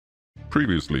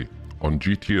Previously on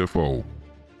GTFO.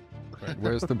 Right,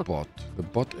 where's the bot? The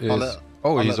bot is... he's the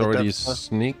already devs know.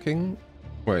 sneaking?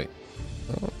 Wait.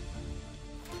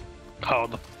 Oh,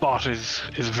 the bot is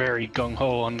very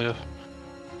gung-ho on the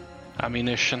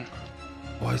ammunition.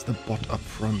 Why is the bot up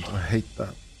front? I hate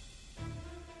that.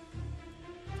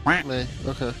 Me,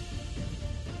 okay.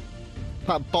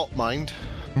 That bot mind.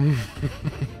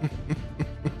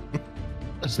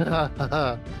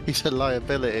 He's a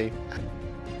liability.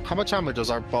 How much ammo does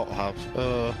our bot have?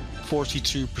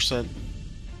 42%.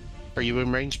 Are you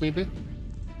in range, maybe?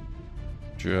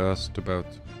 Just about.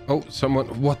 Oh, someone...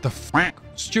 What the fuck?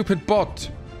 Stupid bot!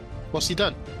 What's he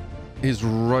done? He's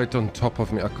right on top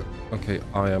of me. Okay,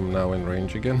 I am now in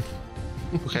range again.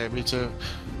 Okay, me too.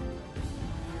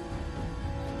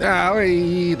 Ah,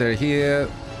 hey, they're here.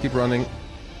 Keep running.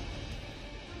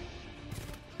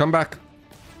 Come back.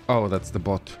 Oh, that's the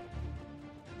bot.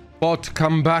 Bot,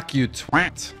 come back, you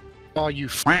twat. Oh, you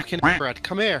fucking Brad,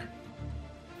 come here.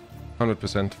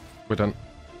 100%. We're done.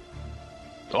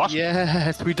 What?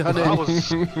 Yes, we done That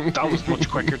it. was much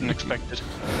quicker than expected.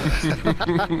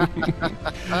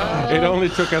 It only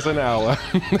took us an hour.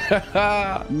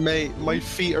 Mate, my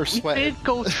feet are We sweating. did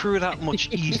go through that much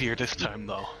easier this time,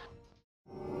 though.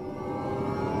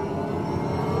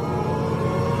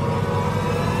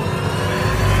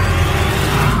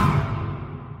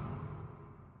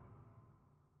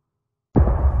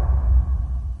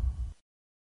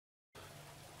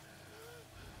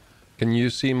 Can you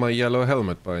see my yellow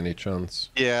helmet by any chance?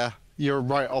 Yeah, you're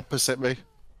right opposite me.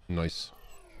 Nice.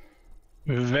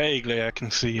 Vaguely, I can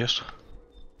see it.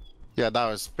 Yeah, that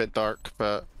was a bit dark,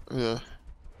 but yeah.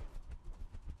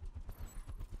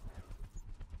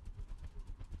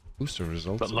 Booster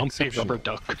results. The lumpy exceptional. rubber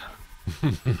duck.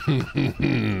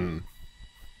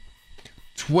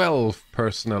 12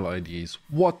 personnel IDs.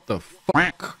 What the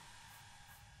fuck?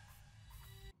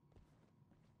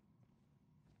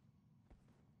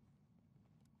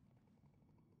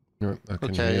 No, I can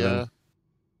Okay, hear yeah. them.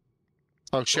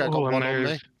 Oh shit, I got and one on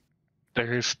me.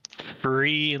 there's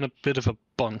 3 in a bit of a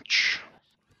bunch.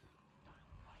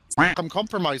 I'm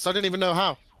compromised, I didn't even know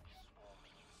how.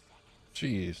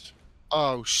 Jeez.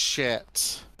 Oh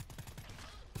shit.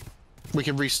 We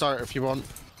can restart if you want.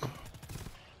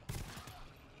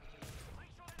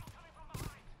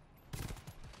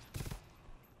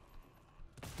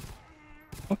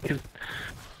 Okay.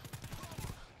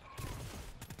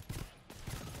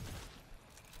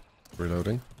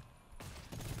 Reloading.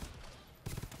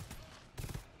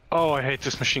 Oh, I hate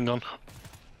this machine gun.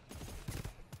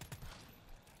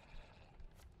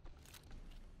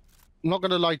 I'm not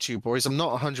gonna lie to you boys, I'm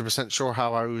not 100% sure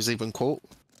how I was even caught.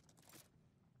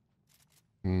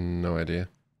 No idea.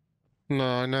 No,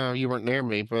 I know, you weren't near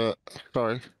me, but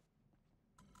sorry.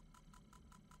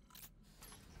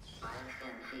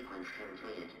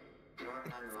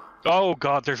 Oh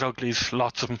god, there's uglies.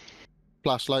 Lots of them.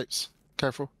 Flashlights,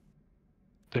 careful.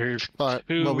 There's Alright,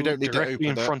 2 well we don't need to directly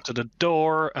in open it. front of the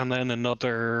door, and then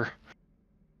another...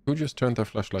 Who just turned their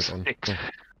flashlight on? 6. Oh.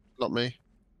 Not me.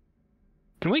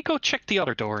 Can we go check the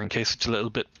other door in case it's a little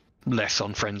bit less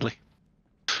unfriendly?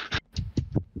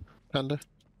 Panda.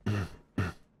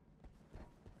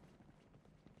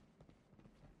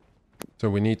 So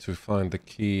we need to find the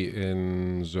key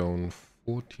in zone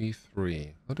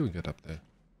 43. How do we get up there?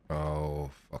 Oh,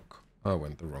 fuck. I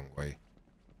went the wrong way.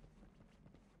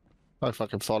 I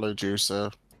fucking followed you, so...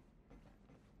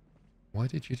 Why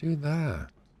did you do that?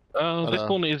 Oh, this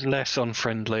one is less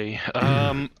unfriendly.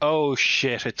 Oh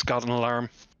shit, it's got an alarm.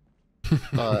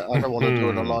 I don't want to do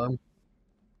an alarm.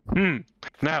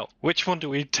 Now, which one do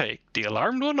we take? The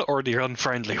alarmed one or the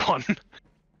unfriendly one?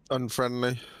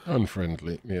 Unfriendly.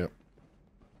 Unfriendly, yeah.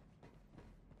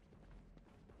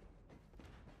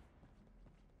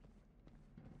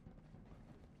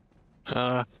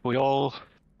 We all...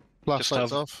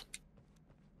 Flashlights have- off.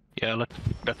 Yeah,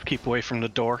 let's keep away from the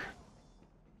door.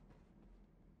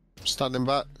 Standing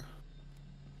back.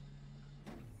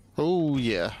 Oh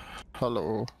yeah.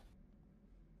 Hello.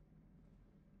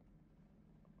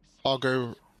 I'll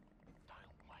go.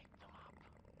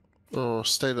 Oh,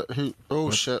 stay there. Who? Oh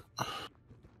What? shit.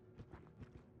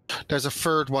 There's a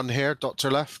third one here. Doctor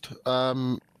left.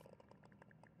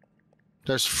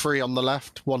 There's 3 on the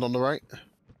left, 1 on the right.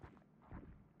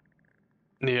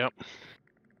 Yep.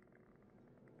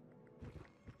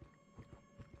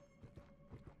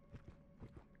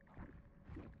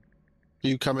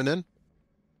 You coming in?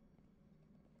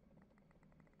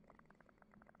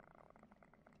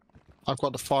 I've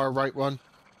got the far right one.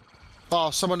 Oh,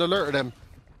 someone alerted him.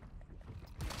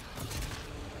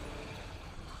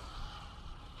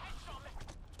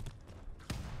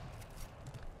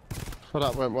 Well,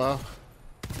 that went well.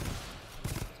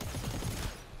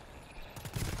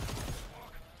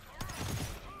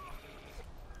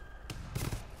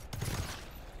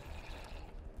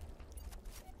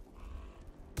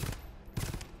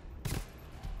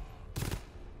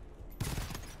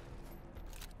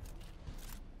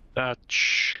 That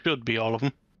should be all of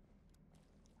them.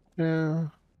 Yeah.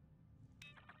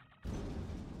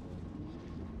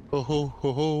 Oh ho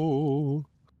ho ho.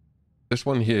 This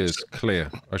one here is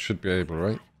clear. I should be able,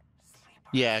 right?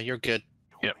 Yeah, you're good.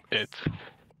 Yep, it's...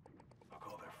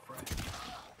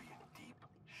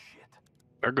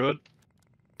 They're good.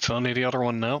 It's only the other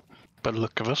one now, by the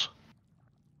look of it.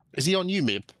 Is he on you,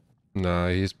 Mib? Nah,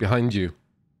 he's behind you.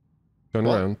 Turn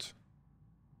What? around.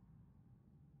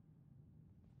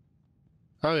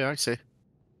 Oh yeah, I see.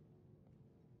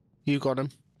 You got him.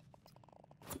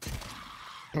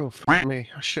 Oh, fuck me.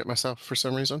 I shit myself for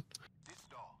some reason.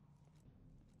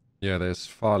 Yeah, there's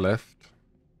far left.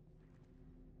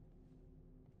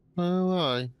 Oh,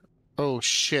 why? Oh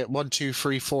shit. 1, 2,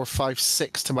 3, 4, 5,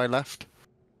 6 to my left.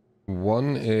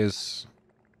 One is...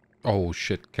 Oh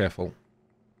shit, careful.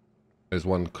 There's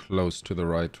one close to the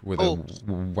right with a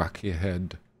wacky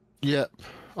head. Yep.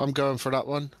 I'm going for that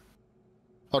one.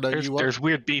 Oh no, you There's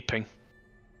weird beeping.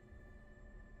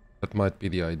 That might be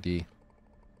the ID.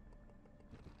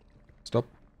 Stop.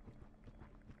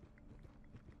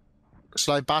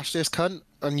 Shall I bash this cunt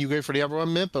and you go for the other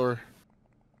one, Mib, or?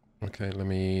 Okay, let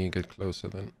me get closer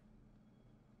then.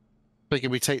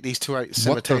 Can we take these two out What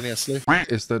simultaneously? the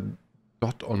f is the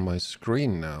dot on my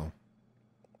screen now?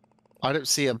 I don't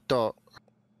see a dot.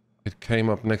 It came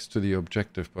up next to the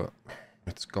objective, but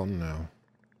it's gone now.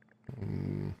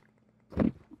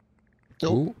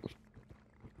 Nope. Ooh.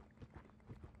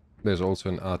 There's also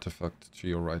an artifact to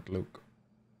your right, Luke.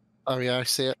 Oh yeah, I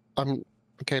see it.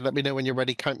 Okay, let me know when you're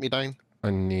ready. Count me down.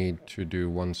 I need to do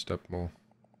one step more.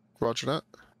 Roger that.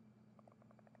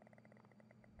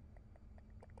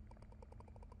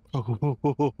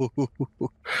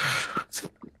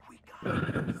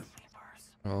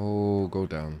 Oh, go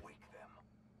down.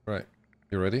 Right.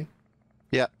 You ready?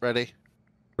 Yeah, ready.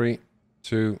 3,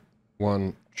 2,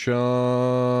 1.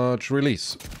 Charge.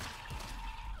 Release.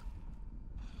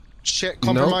 Shit,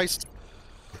 compromised.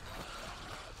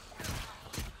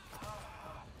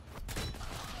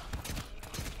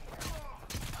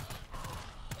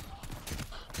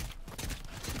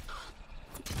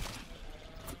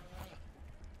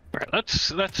 Right,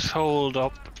 let's hold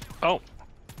up. Oh,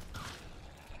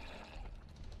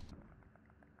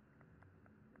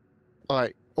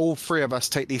 Alright, all three of us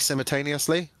take these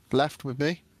simultaneously. Left with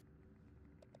me.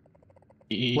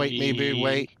 Wait, maybe,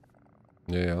 wait.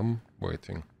 Yeah, I'm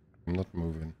waiting. I'm not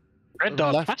moving. Red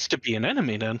dot Left. has to be an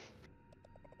enemy then.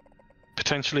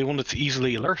 Potentially one that's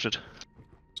easily alerted.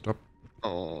 Stop.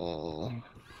 Oh.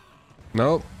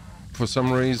 No. For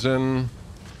some reason...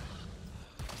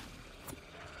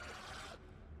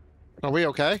 Are we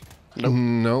okay? Nope.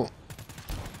 No.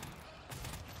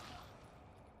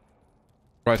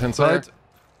 Right hand side.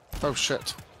 Oh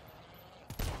shit.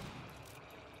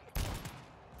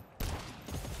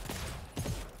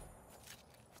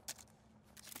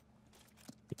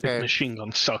 The Okay. machine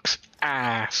gun sucks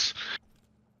ass.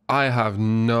 I have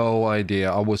no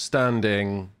idea. I was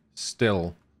standing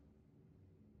still.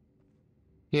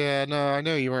 Yeah, no, I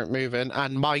know you weren't moving,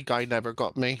 and my guy never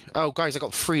got me. Oh, guys, I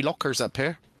got 3 lockers up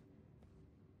here.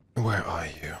 Where are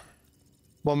you?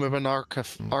 One with an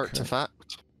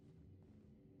artifact.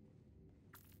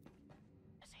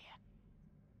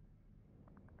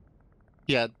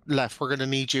 Yeah, left. We're gonna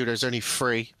need you. There's only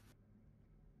 3.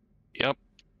 Yep.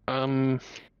 I'm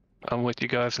with you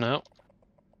guys now.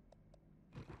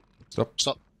 Stop.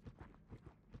 Stop.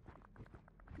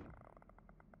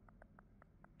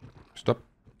 Stop.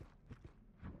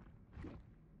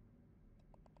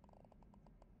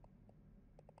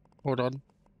 Hold on.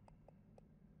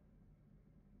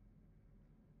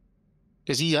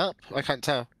 Is he up? I can't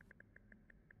tell.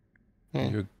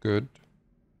 You're good.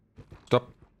 Stop.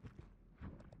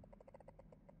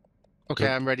 Okay,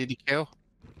 Good. I'm ready to kill.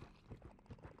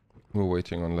 We're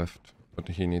waiting on left, but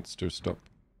he needs to stop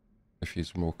if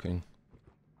he's walking.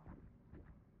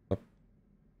 Stop.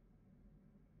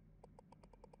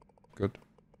 Good.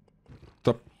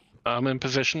 Stop. I'm in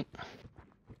position.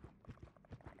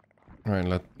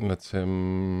 Alright, let's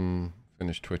him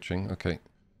finish twitching. Okay.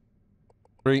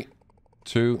 3,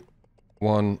 2,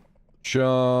 1.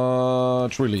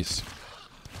 Charge. Release.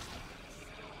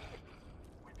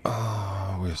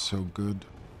 Ah, we're so good.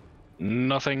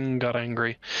 Nothing got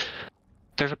angry.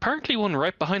 There's apparently one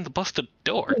right behind the busted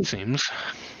door, it seems.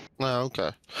 Oh,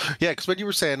 okay. Yeah, because when you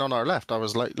were saying on our left, I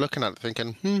was like looking at it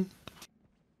thinking,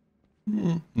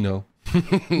 No.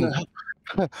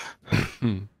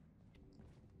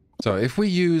 So if we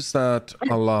use that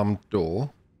alarm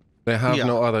door, they have Yeah.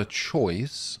 no other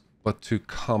choice but to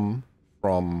come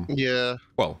from, Yeah,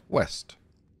 well, west.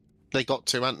 they got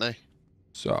to, haven't they?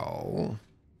 So...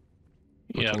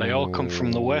 Yeah, they all come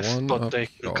from the west, one but up they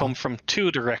can here. come from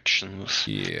 2 directions.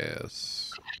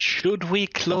 Yes. Should we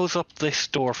close up this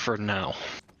door for now?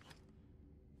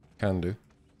 Can do.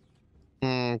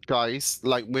 Guys,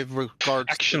 like with regards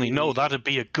Actually, to... no, that'd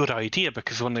be a good idea,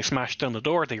 because when they smash down the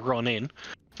door, they run in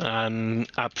and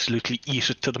absolutely eat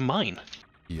it to the mine.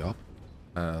 Yup.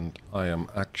 And I am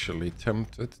actually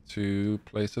tempted to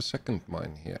place a second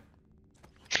mine here.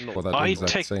 For that I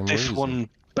exact take same this reason. one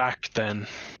back then,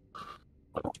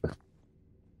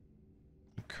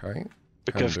 Okay.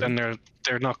 because Can then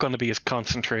they're not going to be as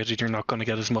concentrated. You're not going to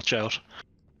get as much out.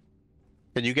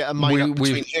 Can you get a mine We- up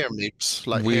between we've- here, Meeps?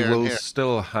 Like we here and will here?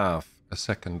 still have a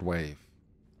second wave.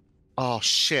 Oh,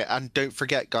 shit. And don't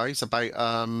forget, guys, about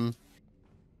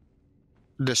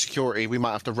the security. We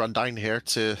might have to run down here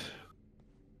to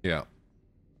Yeah.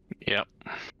 Yep.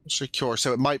 secure.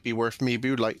 So it might be worth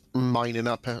maybe like mining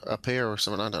up here or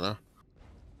something. I don't know.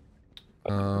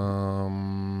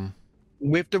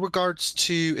 With the regards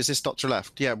to, is this Dr.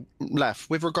 Left? Yeah, left.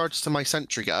 With regards to my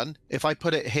sentry gun, if I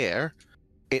put it here,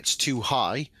 it's too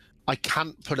high. I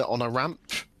can't put it on a ramp,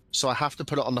 so I have to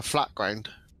put it on the flat ground.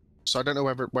 So I don't know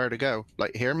where to go.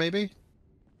 Like here, maybe?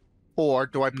 Or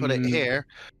do I put it here,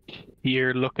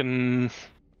 You're looking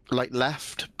like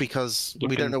left, because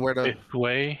we don't know where to... this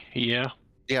way. Yeah.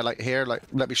 Yeah, like here, like,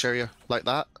 let me show you, like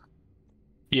that.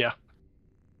 Yeah.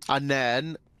 And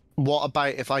then, what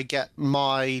about if I get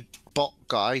my bot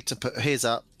guy to put his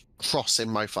up, crossing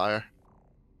my fire?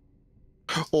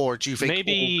 Or do you think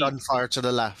Maybe- all gunfire to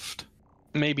the left?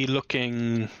 Maybe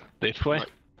looking this way. Right.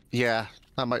 Yeah,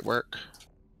 that might work.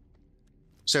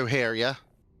 So here, yeah?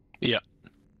 Yeah.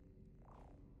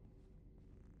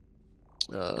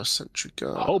 Sentry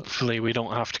gun. Hopefully we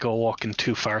don't have to go walking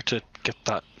too far to get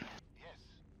that.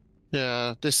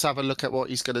 Yeah, just have a look at what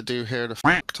he's gonna do here, the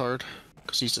f***tard.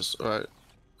 Because he's just... Alright,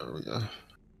 there we go.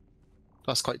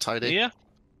 That's quite tidy. Yeah.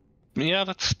 Yeah,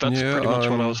 that's Yeah, pretty much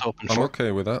what I was hoping I'm for.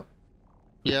 okay with that.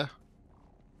 Yeah.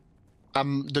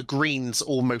 The greens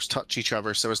almost touch each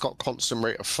other, so it's got constant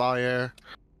rate of fire.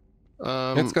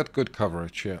 It's got good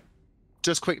coverage, yeah.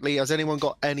 Just quickly, has anyone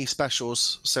got any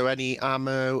specials? So any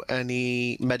ammo,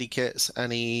 any medikits,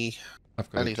 any I've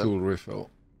got anything. a tool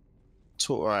refill.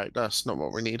 tool? Alright, that's not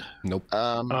what we need. Nope.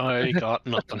 I got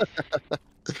nothing.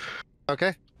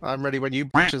 Okay, I'm ready when you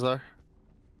bitches are.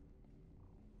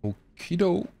 Okie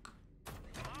doke.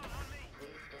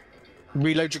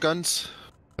 Reload your guns.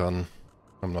 Done.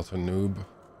 I'm not a noob.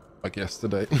 Like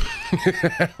yesterday.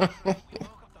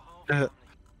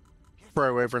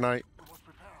 Throw overnight.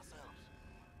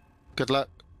 Good luck.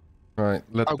 Right,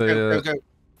 let Oh, the go.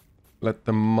 let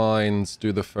the mines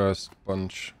do the first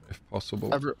bunch, if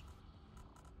possible.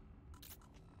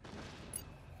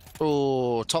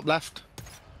 Oh, top left.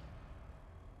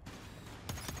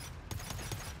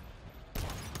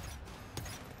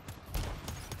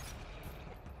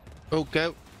 Oh,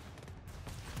 go.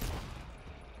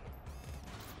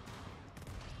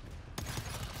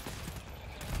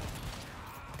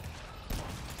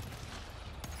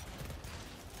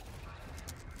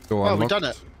 Go Oh, on, we done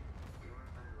it.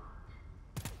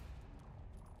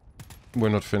 We're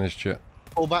not finished yet.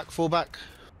 Fall back, fall back.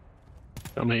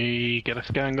 Let me get a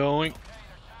scan going.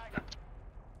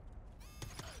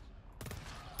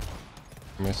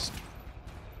 Missed.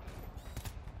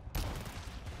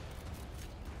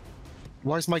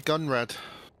 Why is my gun red?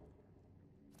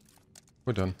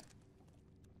 We're done.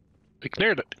 We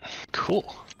cleared it.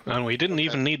 Cool. And we didn't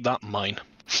even need that mine.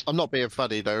 I'm not being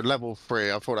funny though. Level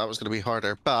 3, I thought that was going to be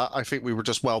harder, but I think we were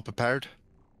just well prepared.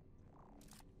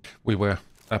 We were,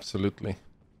 absolutely.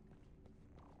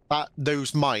 At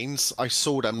those mines, I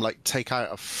saw them like take out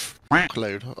a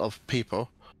fuckload of people.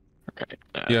 Okay.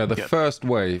 Yeah, the first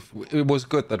wave, it was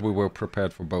good that we were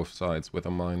prepared for both sides with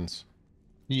the mines.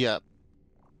 Yeah.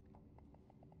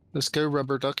 Let's go,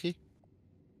 rubber ducky.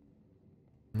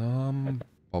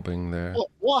 Bobbing there.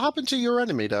 What happened to your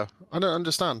enemy though? I don't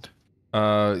understand.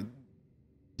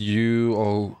 You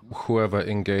or whoever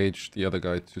engaged the other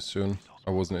guy too soon.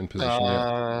 I wasn't in position yet.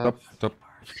 Stop, stop.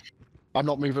 I'm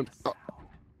not moving. Oh,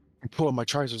 I'm pulling my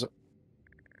trousers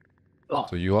up.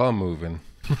 So you are moving.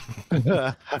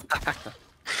 Good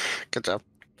job.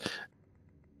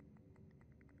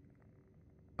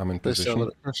 I'm in position.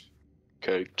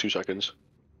 Okay, 2 seconds.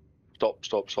 Stop,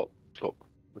 stop, stop, stop.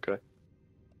 Okay.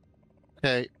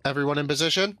 Okay, everyone in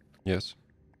position? Yes.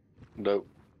 No.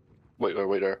 Wait there,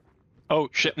 wait there. Oh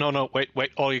shit! No, wait.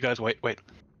 All you guys, wait.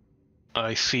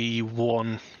 I see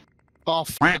one. Oh,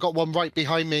 I got one right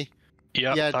behind me.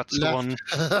 Yeah, Yeah, that's the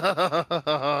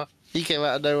one. He came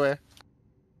out of nowhere.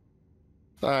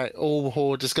 Alright, all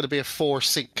horde is going to be a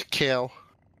 4-sync kill.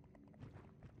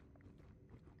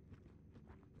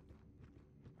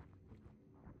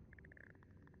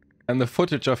 And the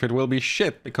footage of it will be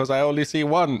shit because I only see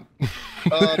one.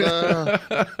 Oh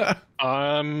no.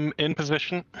 I'm in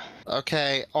position.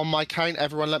 Okay, on my count,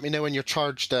 everyone let me know when you're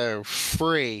charged though.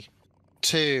 3,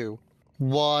 2,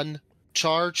 1,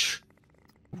 charge.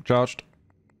 Charged.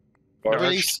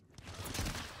 Release.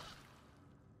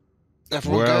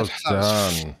 Everyone Well good? That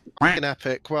was done. fucking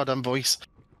epic. Well done, boys.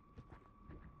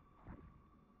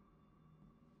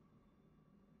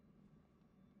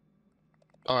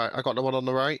 Alright, I got the one on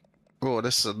the right. Oh,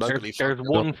 this is an ugly There's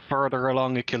fucking- one further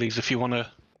along Achilles if you want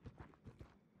to.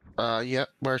 Yeah,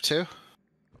 where to?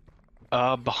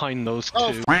 Behind those two.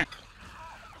 Oh,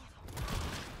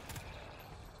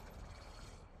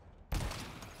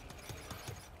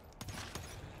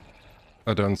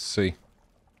 I don't see.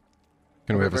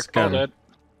 Can we have a All scan? dead.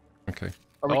 Okay.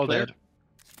 Are we All clear? dead.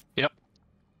 Yep.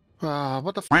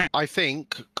 What the f? I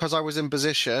think, because I was in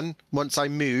position, once I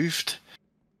moved,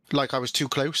 like I was too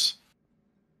close.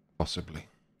 Possibly.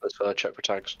 Let's check for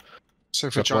tags. So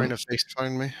Got vagina face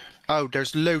find me. Oh,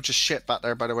 there's loads of shit back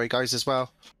there, by the way, guys, as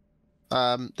well.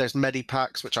 There's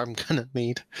medipacks, which I'm gonna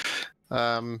need.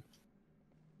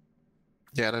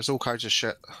 Yeah, there's all kinds of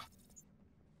shit.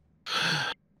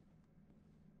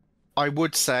 I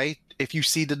would say, if you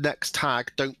see the next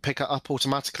tag, don't pick it up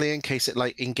automatically in case it,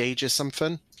 like, engages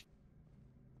something.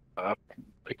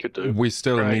 It could do. We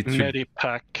still Right, need to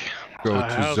medipack. go I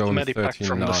to have zone the medipack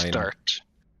from the 39. start.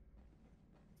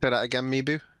 Say that again,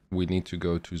 Mibu. We need to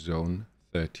go to zone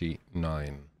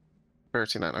 39.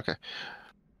 39, okay.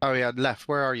 Oh yeah, left.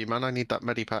 Where are you, man? I need that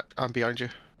medipack. I'm behind you.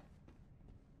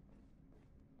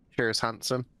 Cheers,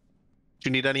 handsome. Do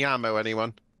you need any ammo,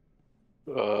 anyone?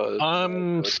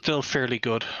 I'm still fairly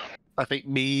good. I think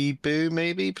Mibu,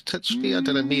 maybe, potentially. I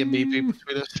don't know, me and Mibu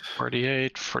between us.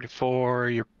 48, 44,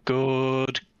 you're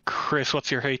good. Chris,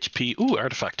 what's your HP? Ooh,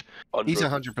 artifact. He's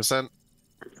 100%.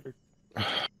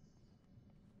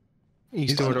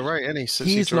 He's doing alright, isn't he? Since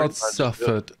he He's not joined?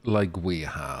 suffered like we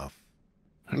have.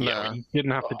 Yeah, Nah. you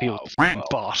didn't have to deal with the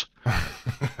bot.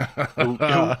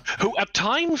 Who at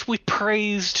times we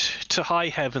praised to high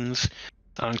heavens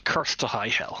and cursed to high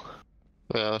hell.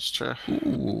 Yeah, that's true.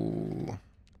 Ooh.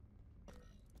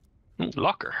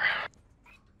 Locker.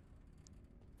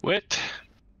 With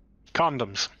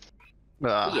condoms.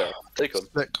 Yeah, take them.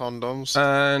 Split condoms.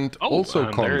 And Oh, also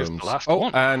and there's the condoms. last Oh,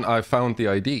 one. and I found the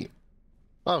ID.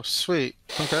 Oh, sweet.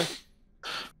 Okay.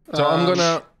 So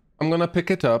I'm gonna pick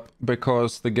it up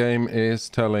because the game is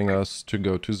telling us to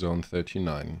go to zone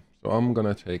 39. So I'm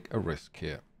gonna take a risk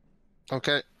here.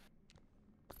 Okay.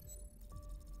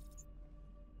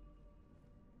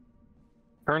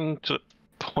 Turn to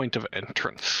point of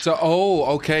entrance. So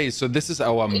okay, so this is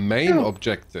our main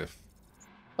objective.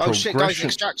 Oh shit, guys, Progression.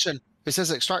 extraction. It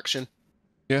says extraction.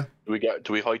 Do we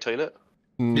hightail it?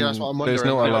 Yeah, that's what I'm There's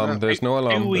no wondering. alarm, there's no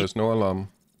alarm, we- there's no alarm.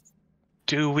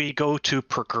 Do we go to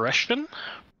progression?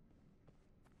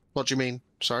 What do you mean?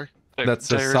 Sorry.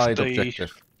 That's a There's side the-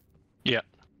 objective.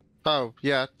 Oh,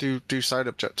 yeah, do side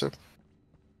objective.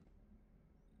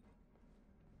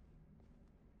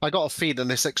 I got a feeling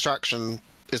this extraction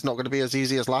is not going to be as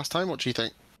easy as last time. What do you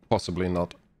think? Possibly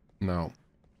not. No.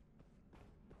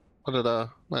 I don't know.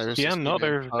 Maybe it's Yeah, just no, me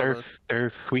being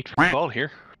they're sweet for all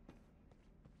here.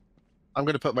 I'm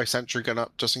going to put my sentry gun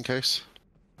up just in case.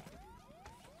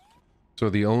 So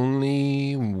the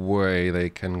only way they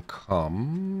can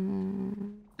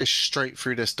come... It's straight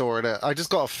through this door. Innit? I just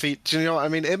got a feet. Do you know what I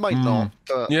mean? It might not,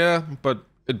 but Yeah, but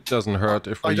it doesn't hurt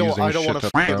if we're I don't using want shit to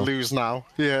up fucking now. lose now.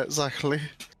 Yeah, exactly.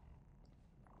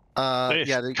 This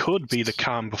Yeah, could be the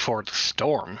calm before the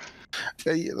storm.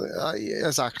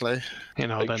 exactly. You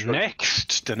know, Big the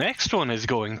trouble. next one is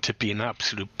going to be an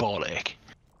absolute ball ache.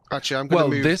 Actually, I'm going Well,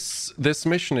 to move. this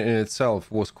mission in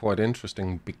itself was quite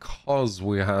interesting because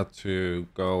we had to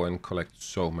go and collect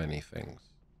so many things.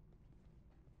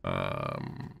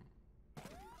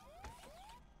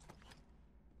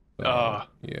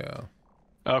 Yeah.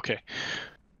 Okay.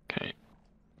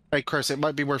 Hey, Chris, it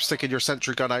might be worth sticking your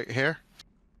sentry gun out here.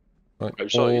 Right.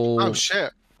 Outside. All Oh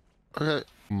shit. Okay.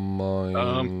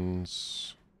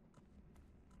 mines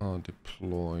are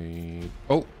deployed.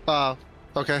 Oh,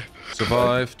 Okay.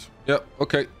 survived. Yep.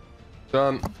 Okay.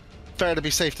 Done. Fair to be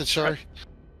safe than sorry.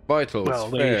 Vitals, Well,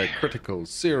 they- fair, critical,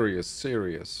 serious.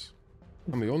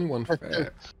 I'm the only one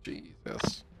fair.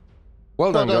 Jesus.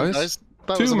 Well done, guys.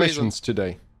 That Two was amazing. missions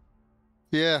today.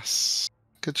 Yes.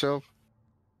 Good job.